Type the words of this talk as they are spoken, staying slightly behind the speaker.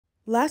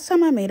Last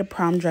time I made a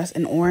prom dress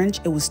in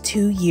orange, it was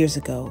 2 years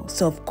ago,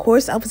 so of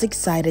course I was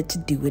excited to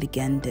do it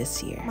again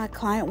this year. My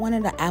client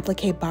wanted an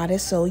applique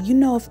bodice, so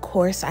of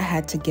course I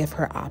had to give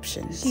her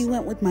options. She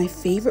went with my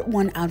favorite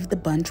one out of the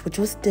bunch, which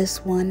was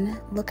this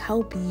one. Look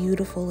how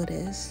beautiful it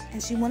is.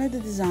 And she wanted the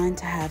design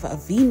to have a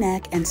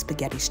V-neck and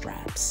spaghetti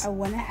straps. I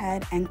went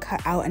ahead and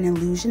cut out an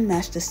illusion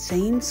mesh the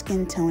same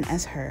skin tone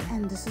as her,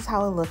 and this is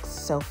how it looks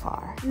so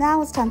far.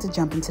 Now it's time to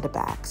jump into the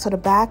back. So the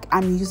back,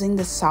 I'm using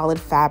this solid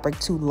fabric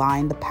to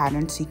line the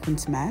pattern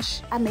sequence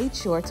mesh. I made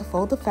sure to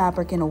fold the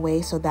fabric in a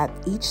way so that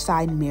each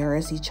side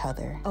mirrors each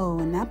other. Oh,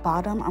 and that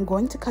bottom, I'm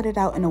going to cut it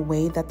out in a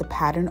way that the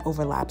pattern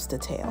overlaps the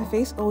tail. My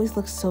face always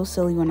looks so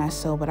silly when I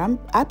sew, but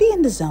I be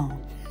in the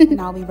zone. And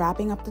I'll be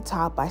wrapping up the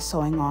top by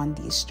sewing on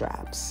these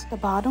straps. The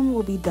bottom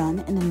will be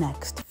done in the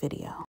next video.